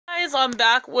guys, I'm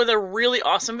back with a really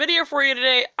awesome video for you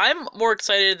today. I'm more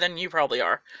excited than you probably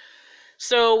are.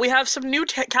 So we have some new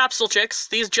Capsule Chix.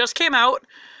 These just came out.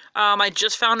 I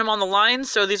just found them on the line,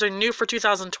 so these are new for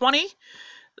 2020.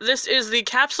 This is the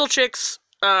Capsule Chix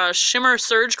Shimmer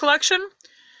Surge collection.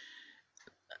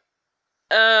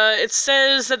 It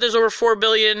says that there's over 4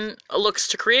 billion looks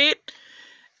to create,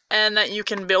 and that you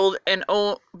can build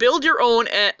your own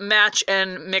match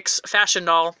and mix fashion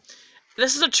doll.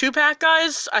 This is a 2-pack,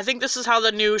 guys. I think this is how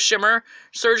the new Shimmer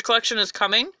Surge collection is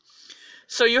coming.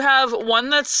 So you have one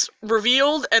that's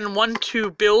revealed and one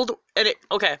to build.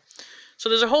 Okay, so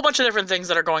there's a whole bunch of different things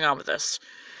that are going on with this.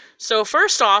 So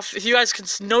first off, if you guys can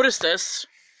notice this,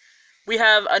 we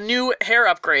have a new hair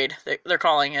upgrade, they're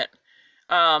calling it,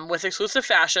 with exclusive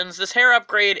fashions. This hair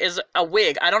upgrade is a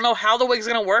wig. I don't know how the wig's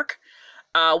going to work.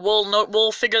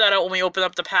 We'll figure that out when we open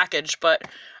up the package, but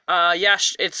yeah,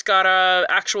 it's got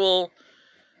actual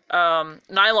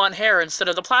nylon hair instead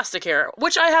of the plastic hair,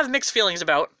 which I have mixed feelings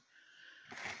about.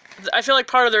 I feel like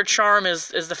part of their charm is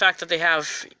the fact that they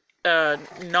have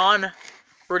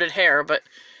non-rooted hair. But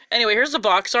anyway, here's the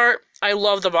box art. I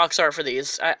love the box art for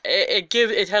these.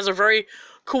 It has a very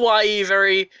kawaii,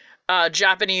 very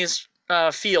Japanese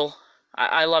feel.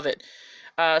 I love it.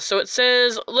 So it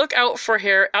says, look out for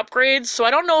hair upgrades. So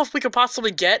I don't know if we could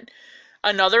possibly get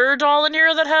another doll in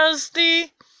here that has the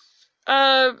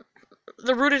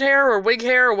rooted hair or wig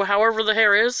hair or however the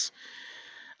hair is.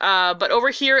 But over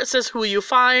here it says who you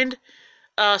find.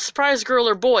 Surprise girl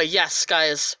or boy. Yes,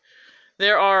 guys.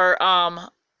 There are,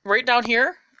 right down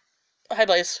here. Hi,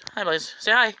 Blaze. Hi, Blaze.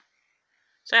 Say hi.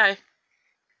 Say hi.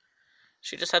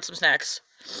 She just had some snacks.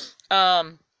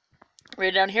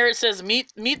 Right down here it says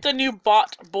meet the new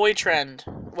B.O.T. boy trend.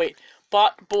 Wait,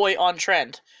 B.O.T. boy on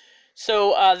trend.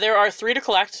 So there are 3 to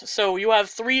collect. So you have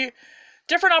 3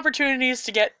 different opportunities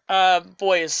to get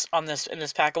boys in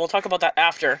this pack, and we'll talk about that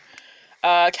after.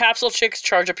 Capsule Chix,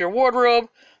 charge up your wardrobe.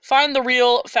 Find the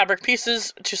real fabric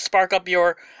pieces to spark up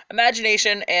your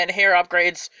imagination, and hair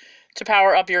upgrades to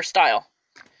power up your style.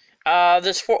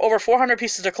 There's over 400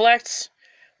 pieces to collect.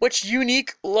 Which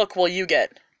unique look will you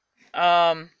get?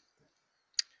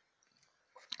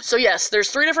 So yes,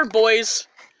 there's 3 different boys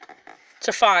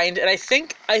to find, and I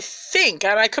think,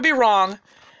 and I could be wrong,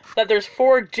 that there's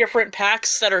 4 different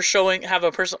packs that are showing,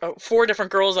 4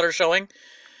 different girls that are showing.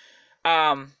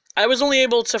 I was only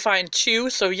able to find 2,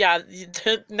 so yeah,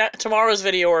 tomorrow's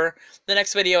video, or the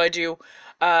next video I do,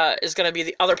 is gonna be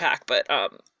the other pack, but,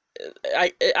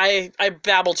 I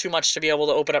babble too much to be able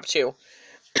to open up 2.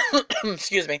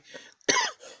 Excuse me.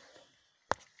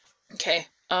 Okay.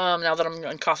 Now that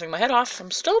I'm coughing my head off,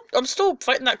 I'm still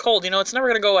fighting that cold, you know, it's never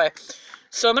gonna go away.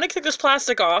 So I'm gonna take this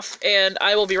plastic off, and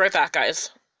I will be right back,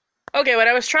 guys. Okay, what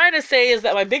I was trying to say is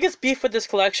that my biggest beef with this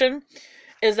collection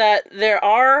is that there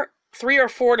are 3 or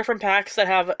 4 different packs that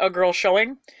have a girl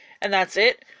showing, and that's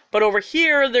it. But over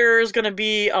here, there's gonna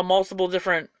be a multiple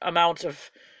different amounts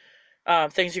of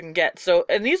things you can get. So,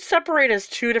 and these separate as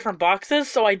 2 different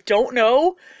boxes, so I don't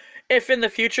know if in the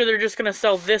future they're just gonna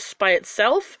sell this by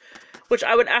itself, which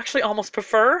I would actually almost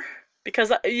prefer,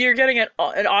 because you're getting an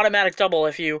automatic double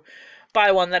if you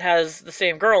buy one that has the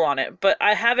same girl on it. But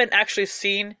I haven't actually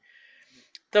seen,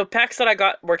 the packs that I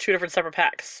got were 2 different separate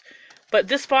packs. But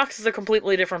this box is a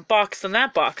completely different box than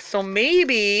that box. So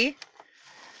maybe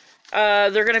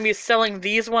they're going to be selling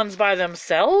these ones by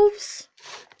themselves,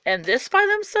 and this by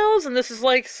themselves, and this is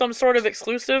like some sort of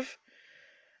exclusive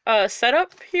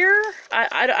setup here.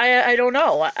 I don't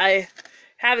know. I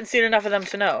haven't seen enough of them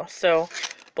to know. So,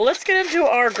 but let's get into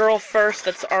our girl first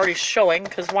that's already showing,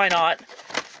 because why not?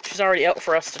 She's already out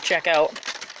for us to check out.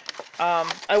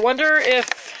 I wonder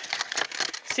if...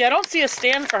 See, I don't see a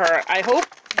stand for her. I hope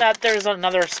that there's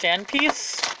another stand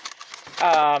piece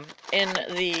in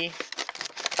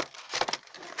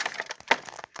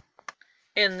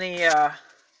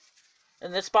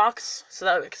this box. So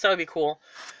that would be cool.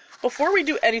 Before we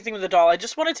do anything with the doll, I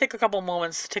just want to take a couple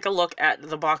moments to take a look at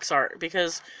the box art,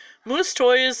 because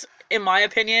B.O.T.s, in my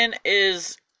opinion,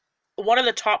 is one of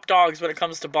the top dogs when it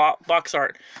comes to box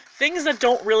art. Things that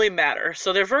don't really matter.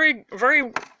 So they're very,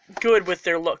 very good with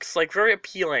their looks, like very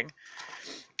appealing.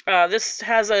 This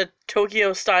has a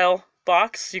Tokyo-style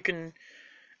box. It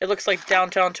looks like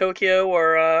downtown Tokyo,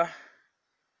 or,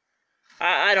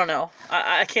 I don't know.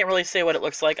 I can't really say what it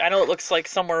looks like. I know it looks like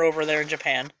somewhere over there in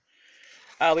Japan.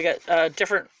 We got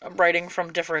different writing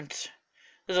from different...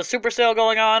 There's a super sale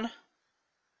going on,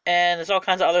 and there's all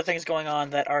kinds of other things going on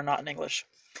that are not in English.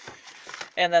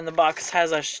 And then the box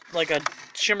has like a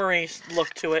shimmery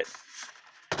look to it.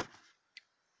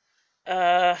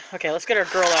 Okay, let's get our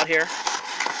girl out here.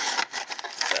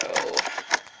 So,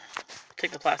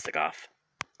 take the plastic off.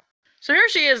 So here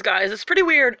she is, guys. It's pretty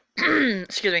weird.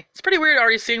 Excuse me. It's pretty weird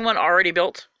already seeing one already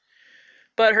built.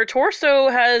 But her torso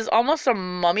has almost a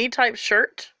mummy type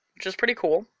shirt, which is pretty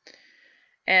cool.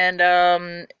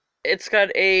 And it's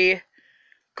got a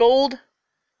gold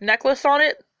necklace on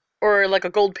it, or like a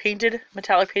gold painted,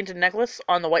 metallic painted necklace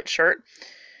on the white shirt.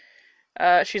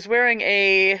 She's wearing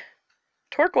a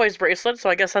turquoise bracelet, so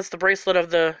I guess that's the bracelet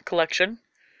of the collection.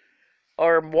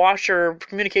 Or watch or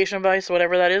communication device,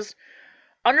 whatever that is.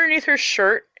 Underneath her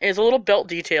shirt is a little belt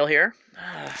detail here.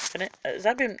 Has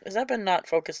that been not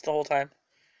focused the whole time?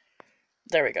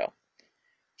 There we go.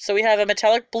 So we have a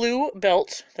metallic blue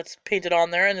belt that's painted on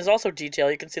there, and there's also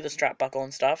detail. You can see the strap buckle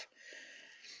and stuff.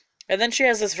 And then she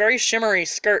has this very shimmery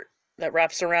skirt that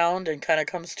wraps around and kind of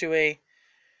comes to a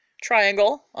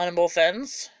triangle on both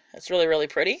ends. It's really, really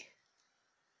pretty.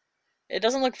 It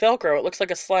doesn't look Velcro. It looks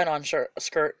like a slide-on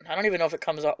skirt. I don't even know if it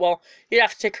comes off. Well, you'd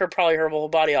have to take probably her whole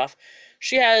body off.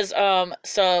 She has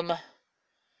some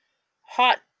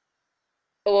hot,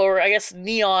 or I guess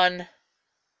neon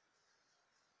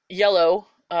yellow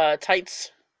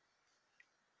tights,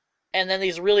 and then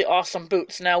these really awesome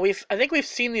boots. Now I think we've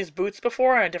seen these boots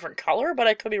before in a different color, but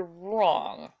I could be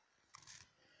wrong.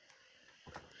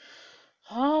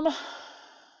 I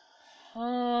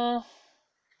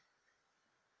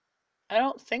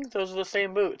don't think those are the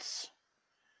same boots.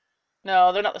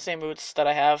 No, they're not the same boots that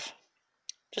I have.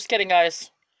 Just kidding,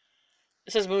 guys.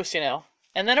 This is Moose, you know.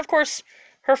 And then, of course,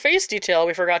 her face detail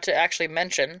we forgot to actually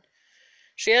mention.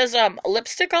 She has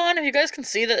lipstick on. If you guys can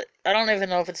see that, I don't even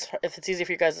know if it's easy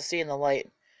for you guys to see in the light.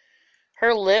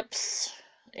 Her lips,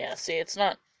 yeah. See, it's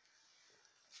not.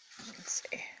 Let's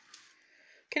see.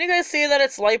 Can you guys see that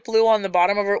it's light blue on the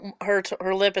bottom of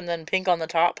her lip and then pink on the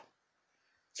top?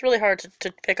 It's really hard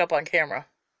to pick up on camera.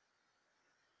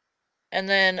 And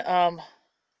then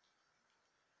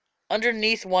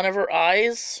underneath one of her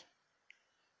eyes,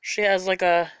 she has like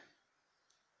a,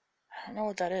 I don't know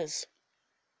what that is.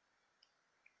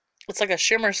 It's like a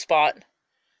shimmer spot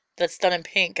that's done in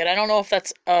pink, and I don't know if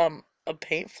that's a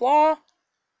paint flaw.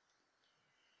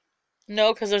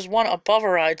 No, because there's one above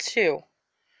her eye too,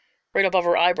 right above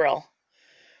her eyebrow.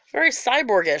 Very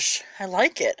cyborgish. I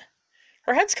like it.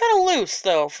 Her head's kind of loose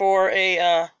though for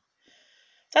a.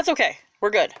 That's okay. We're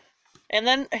good. And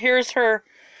then here's her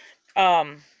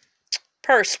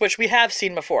purse, which we have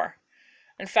seen before.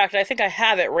 In fact, I think I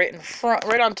have it right in front,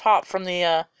 right on top from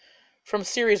the from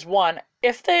Series 1.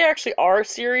 If they actually are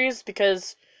series,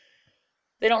 because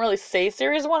they don't really say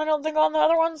Series 1, I don't think, on the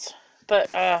other ones.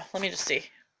 But let me just see.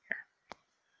 Here.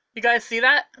 You guys see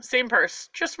that? Same purse,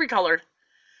 just recolored.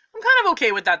 I'm kind of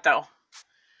okay with that though.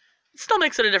 It still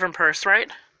makes it a different purse, right?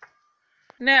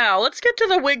 Now, let's get to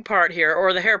the wig part here,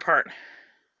 or the hair part.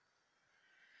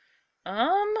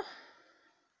 I'm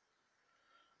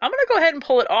gonna go ahead and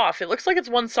pull it off. It looks like it's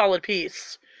one solid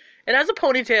piece. It has a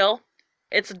ponytail.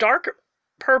 It's dark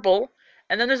purple,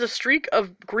 and then there's a streak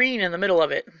of green in the middle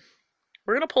of it.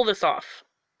 We're gonna pull this off.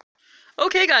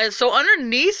 Okay, guys, so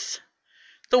underneath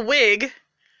the wig,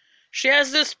 she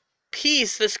has this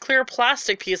piece, this clear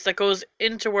plastic piece that goes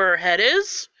into where her head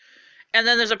is, and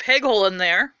then there's a peg hole in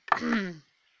there.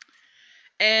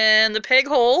 And the peg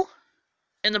hole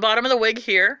in the bottom of the wig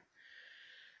here.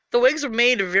 The wigs are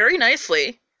made very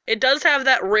nicely. It does have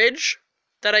that ridge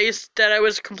that I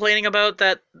was complaining about,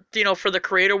 that, you know, for the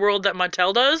creator world that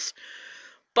Mattel does.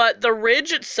 But the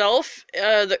ridge itself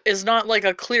is not like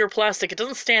a clear plastic. It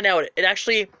doesn't stand out. It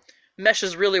actually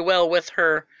meshes really well with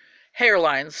her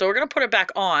hairline. So we're going to put it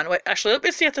back on. Wait, actually, let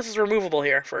me see if this is removable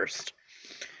here first.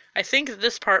 I think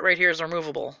this part right here is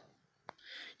removable.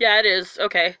 Yeah, it is.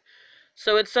 Okay.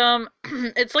 So it's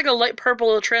it's like a light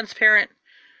purple transparent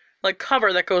like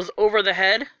cover that goes over the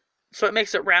head, so it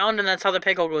makes it round, and that's how the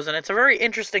peg hole goes in. It's a very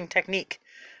interesting technique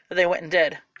that they went and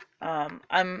did.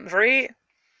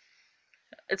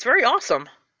 It's very awesome.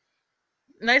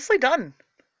 Nicely done,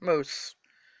 Moose.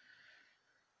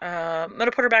 I'm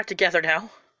gonna put her back together now.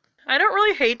 I don't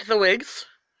really hate the wigs.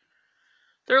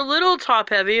 They're a little top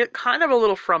heavy, kind of a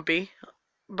little frumpy,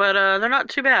 but they're not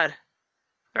too bad.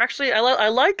 They're actually, I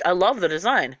love the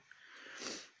design.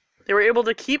 They were able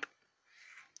to keep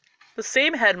the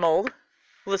same head mold,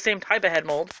 well, the same type of head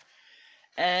mold,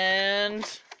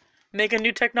 and make a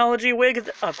new technology wig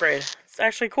upgrade. It's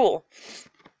actually cool.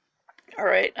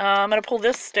 Alright, I'm gonna pull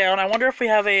this down. I wonder if we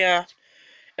have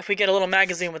if we get a little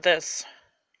magazine with this.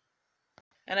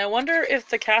 And I wonder if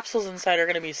the capsules inside are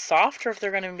gonna be soft, or if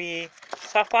they're gonna be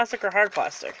soft plastic or hard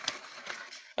plastic.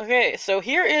 Okay, so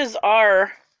here is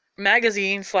our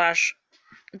magazine slash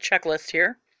checklist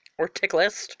here, or tick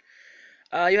list.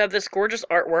 You have this gorgeous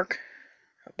artwork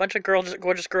A bunch of girls,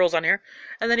 gorgeous girls on here.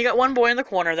 And then you got one boy in the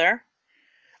corner there.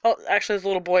 Oh, actually there's a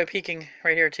little boy peeking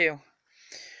right here too.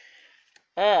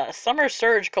 Summer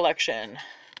Surge collection.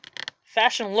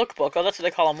 Fashion lookbook. Oh, that's what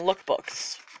they call them,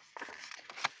 lookbooks.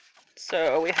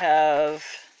 So we have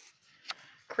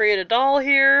Create a Doll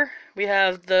here. We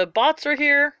have the B.O.T.s are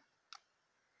here.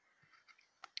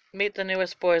 Meet the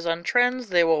newest boys on trends.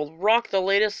 They will rock the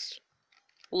latest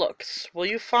looks. Will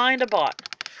you find a B.O.T.?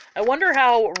 I wonder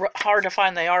how hard to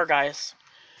find they are, guys.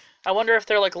 I wonder if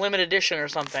they're like limited edition or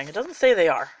something. It doesn't say they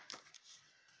are.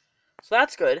 So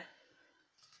that's good.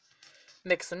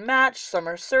 Mix and match.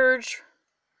 Summer Surge.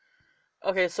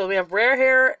 Okay, so we have Rare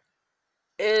Hair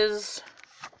is...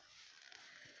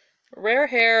 Rare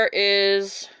Hair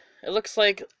is... It looks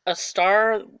like a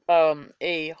star,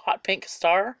 a hot pink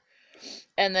star.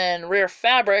 And then Rare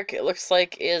Fabric, it looks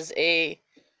like, is a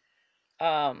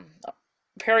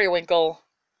periwinkle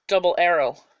double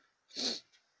arrow.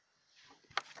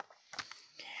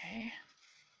 Okay.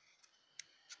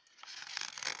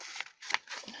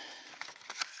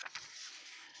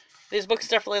 These books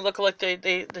definitely look like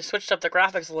they switched up the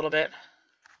graphics a little bit.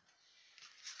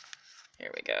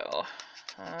 Here we go.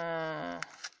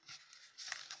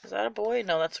 Is that a boy?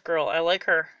 No, that's a girl. I like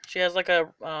her. She has like a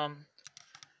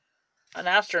an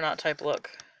astronaut type look.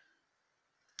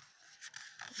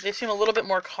 They seem a little bit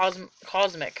more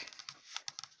cosmic.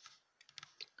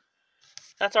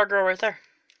 That's our girl right there.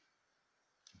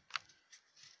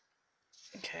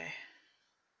 Okay.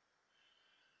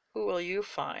 Who will you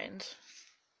find?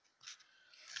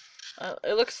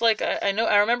 It looks like I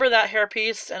remember that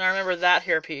hairpiece and I remember that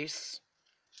hairpiece,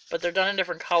 but they're done in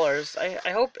different colors.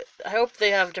 I hope they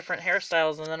have different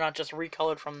hairstyles and they're not just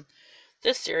recolored from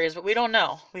this series, but we don't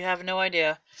know. We have no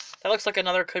idea. That looks like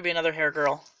could be another hair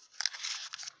girl.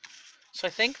 So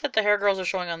I think that the hair girls are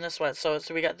showing on this one. So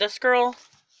we got this girl,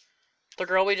 the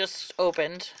girl we just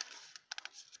opened.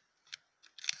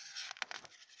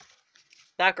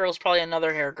 That girl's probably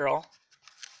another hair girl.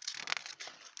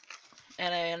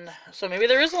 And then, so maybe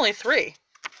there is only 3.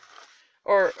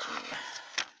 Or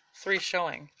 3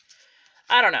 showing.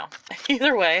 I don't know.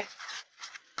 Either way.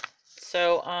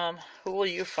 So, who will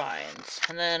you find?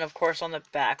 And then, of course, on the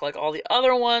back, like all the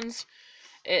other ones,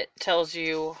 it tells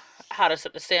you how to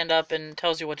set the stand up and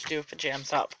tells you what to do if it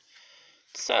jams up.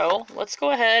 So, let's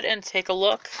go ahead and take a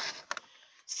look.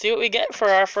 See what we get for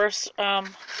our first,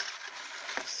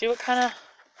 see what kind of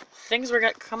things we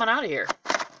got coming out of here.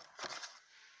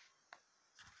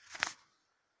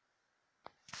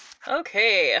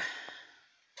 Okay.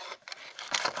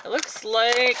 It looks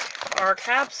like our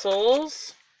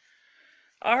capsules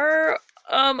are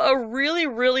a really,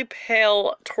 really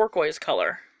pale turquoise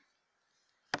color.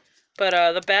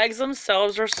 But the bags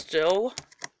themselves are still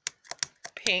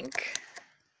pink.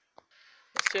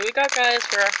 Let's see what we got, guys,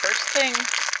 for our first thing.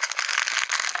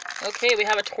 Okay, we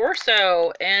have a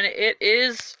torso, and it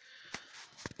is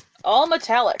all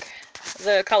metallic.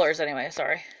 The colors, anyway,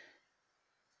 sorry.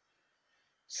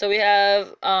 So we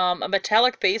have a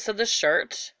metallic base of the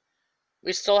shirt.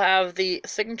 We still have the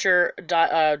signature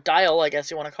dial, I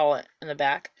guess you want to call it, in the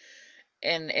back.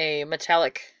 In a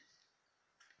metallic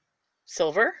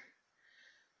silver.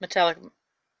 Metallic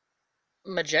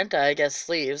magenta, I guess,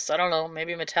 sleeves. I don't know,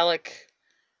 maybe metallic...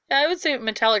 Yeah, I would say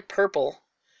metallic purple.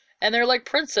 And they're like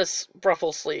princess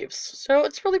ruffle sleeves. So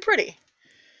it's really pretty.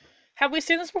 Have we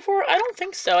seen this before? I don't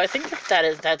think so. I think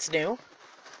that's new.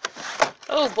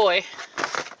 Oh boy.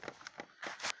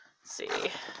 Let's see.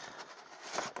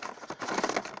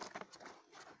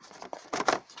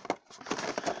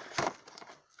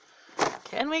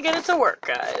 Can we get it to work,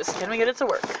 guys? Can we get it to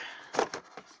work?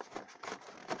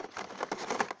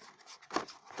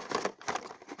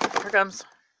 Here comes.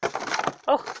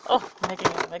 Oh,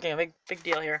 making a big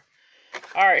deal here.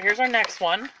 Alright, here's our next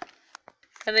one.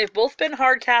 And they've both been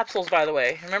hard capsules, by the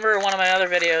way. Remember one of my other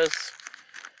videos,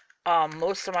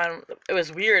 most of mine, it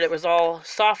was weird. It was all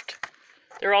soft.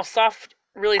 They were all soft,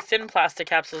 really thin plastic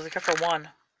capsules, except for one.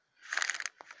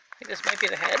 I think this might be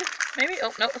the head, maybe?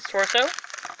 Oh, no, it's torso.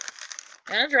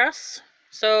 And a dress.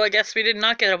 So I guess we did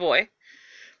not get a boy.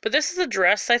 But this is a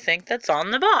dress, I think, that's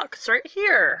on the box, right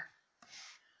here.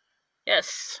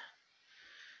 Yes.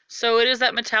 So it is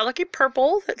that metallic-y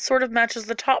purple that sort of matches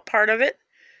the top part of it.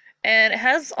 And it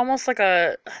has almost like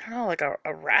a, I don't know, like a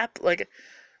wrap, like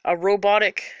a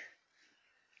robotic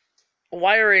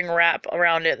wiring wrap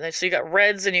around it. So you got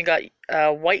reds and you got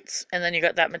whites, and then you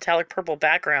got that metallic purple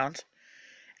background.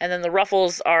 And then the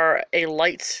ruffles are a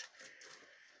light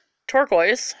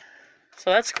turquoise.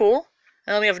 So that's cool.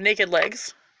 And then we have naked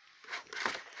legs.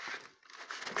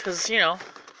 Because, you know,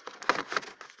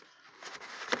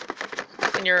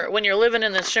 when you're living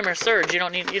in this Shimmer Surge, you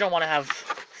don't want to have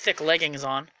thick leggings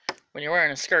on when you're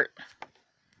wearing a skirt.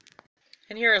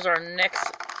 And here is our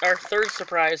third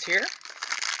surprise here.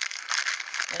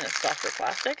 And it's softer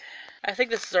plastic. I think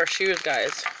this is our shoes,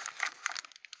 guys.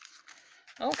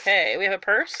 Okay, we have a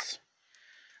purse.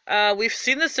 We've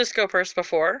seen this disco purse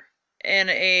before in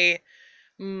a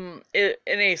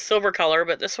silver color,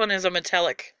 but this one is a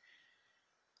metallic.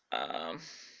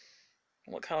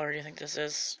 What color do you think this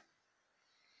is?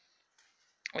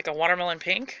 Like a watermelon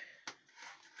pink.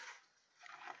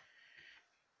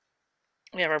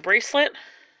 We have our bracelet.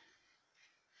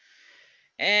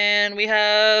 And we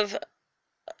have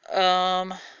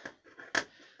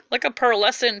like a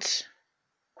pearlescent,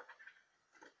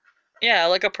 yeah,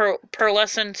 like a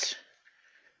pearlescent,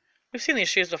 we've seen these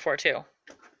shoes before too.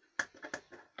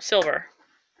 Silver.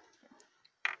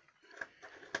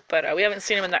 But we haven't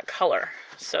seen them in that color,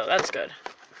 so that's good.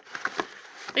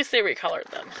 At least they recolored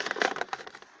them.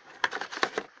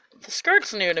 The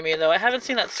skirt's new to me though. I haven't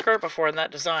seen that skirt before in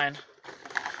that design.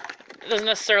 It doesn't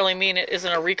necessarily mean it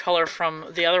isn't a recolor from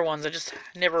the other ones. I just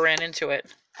never ran into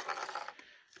it.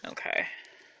 Okay.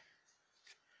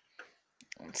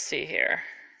 Let's see here.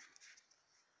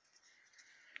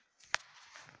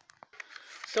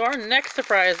 So our next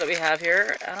surprise that we have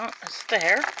here, is it the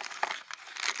hair?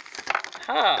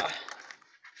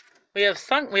 We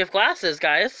have glasses,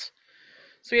 guys.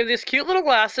 So we have these cute little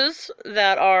glasses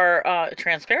that are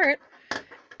transparent,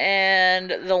 and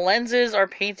the lenses are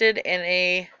painted in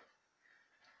a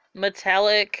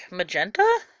metallic magenta.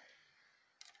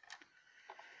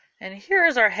 And here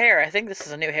is our hair. I think this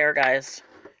is a new hair, guys.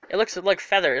 It looks like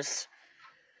feathers.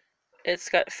 It's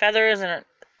got feathers and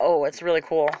oh, it's really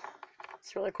cool.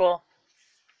 It's really cool.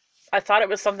 I thought it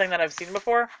was something that I've seen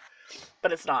before,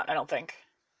 but it's not, I don't think.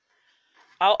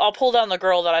 I'll pull down the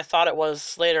girl that I thought it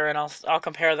was later, and I'll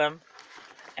compare them.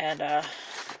 And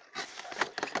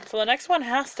so the next one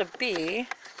has to be,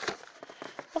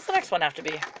 what's the next one have to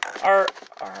be?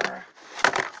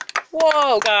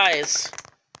 Whoa, guys!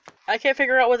 I can't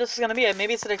figure out what this is gonna be.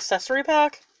 Maybe it's an accessory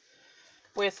pack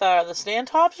with the stand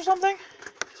tops or something.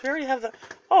 So we already have the.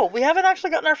 Oh, we haven't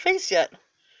actually gotten our face yet.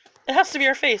 It has to be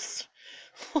our face.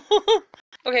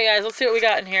 Okay, guys, let's see what we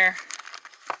got in here.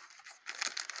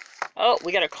 Oh,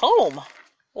 we got a comb.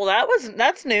 Well,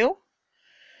 that's new.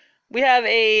 We have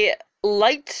a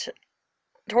light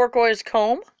turquoise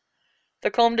comb.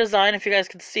 The comb design, if you guys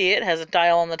can see it, has a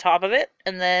dial on the top of it,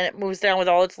 and then it moves down with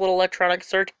all its little electronic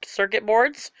circuit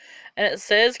boards, and it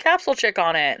says Capsule Chix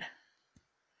on it.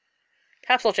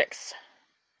 Capsule Chix.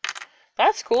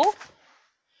 That's cool.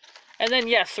 And then,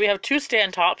 yes, we have two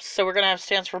stand tops, so we're going to have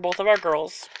stands for both of our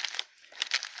girls.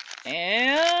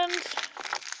 And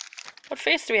what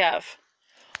face do we have?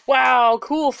 Wow,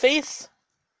 cool face.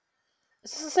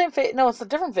 Is this the same face? No, it's a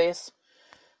different face.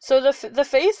 So the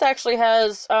face actually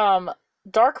has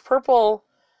dark purple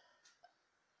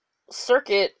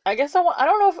circuit. I guess I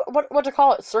don't know what to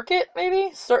call it. Circuit,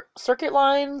 maybe? Circuit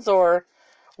lines or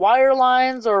wire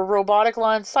lines or robotic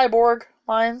lines, cyborg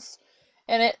lines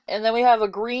in it. And then we have a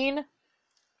green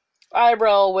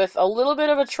eyebrow with a little bit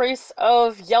of a trace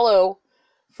of yellow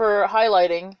for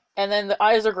highlighting, and then the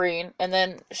eyes are green, and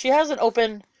then she has an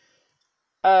open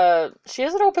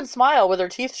smile with her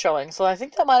teeth showing, so I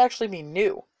think that might actually be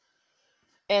new.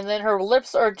 And then her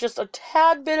lips are just a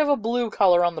tad bit of a blue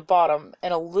color on the bottom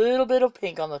and a little bit of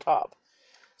pink on the top.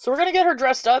 So we're gonna get her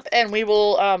dressed up, and we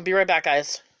will be right back,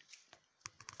 guys.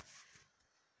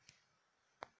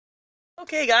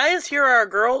 Okay, guys, here are our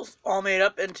girls all made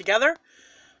up and together.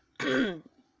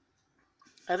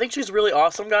 I think she's really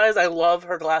awesome, guys. I love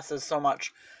her glasses so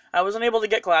much. I wasn't able to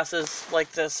get glasses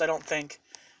like this, I don't think.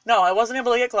 No, I wasn't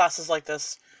able to get glasses like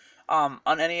this on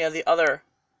any of the other,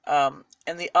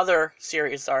 in the other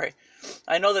series, sorry.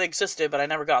 I know they existed, but I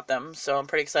never got them, so I'm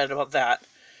pretty excited about that.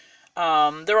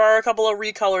 There are a couple of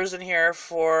recolors in here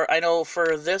for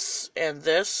this and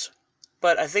this,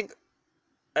 but I think,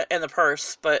 and the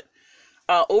purse, but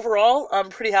overall, I'm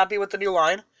pretty happy with the new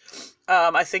line.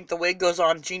 I think the wig goes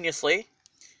on geniusly.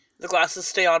 The glasses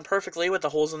stay on perfectly with the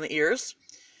holes in the ears.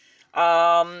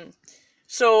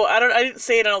 So I didn't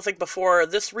say it, I don't think, before.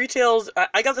 This retails,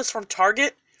 I got this from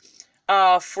Target,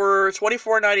 for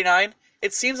 $24.99.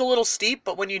 It seems a little steep,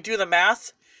 but when you do the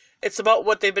math, it's about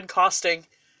what they've been costing,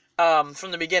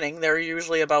 from the beginning. They're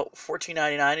usually about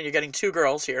 $14.99, and you're getting two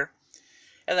girls here.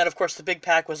 And then, of course, the big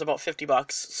pack was about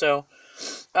 $50, so,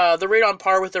 they're right on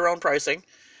par with their own pricing.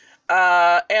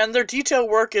 And their detail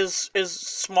work is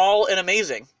small and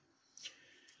amazing.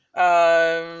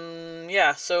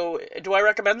 Yeah, so do I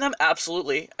recommend them?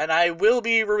 Absolutely. And I will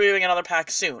be reviewing another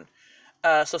pack soon.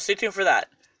 So stay tuned for that.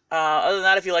 Other than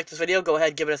that, if you like this video, go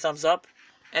ahead, give it a thumbs up,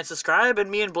 and subscribe,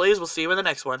 and me and Blaze will see you in the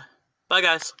next one. Bye,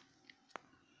 guys.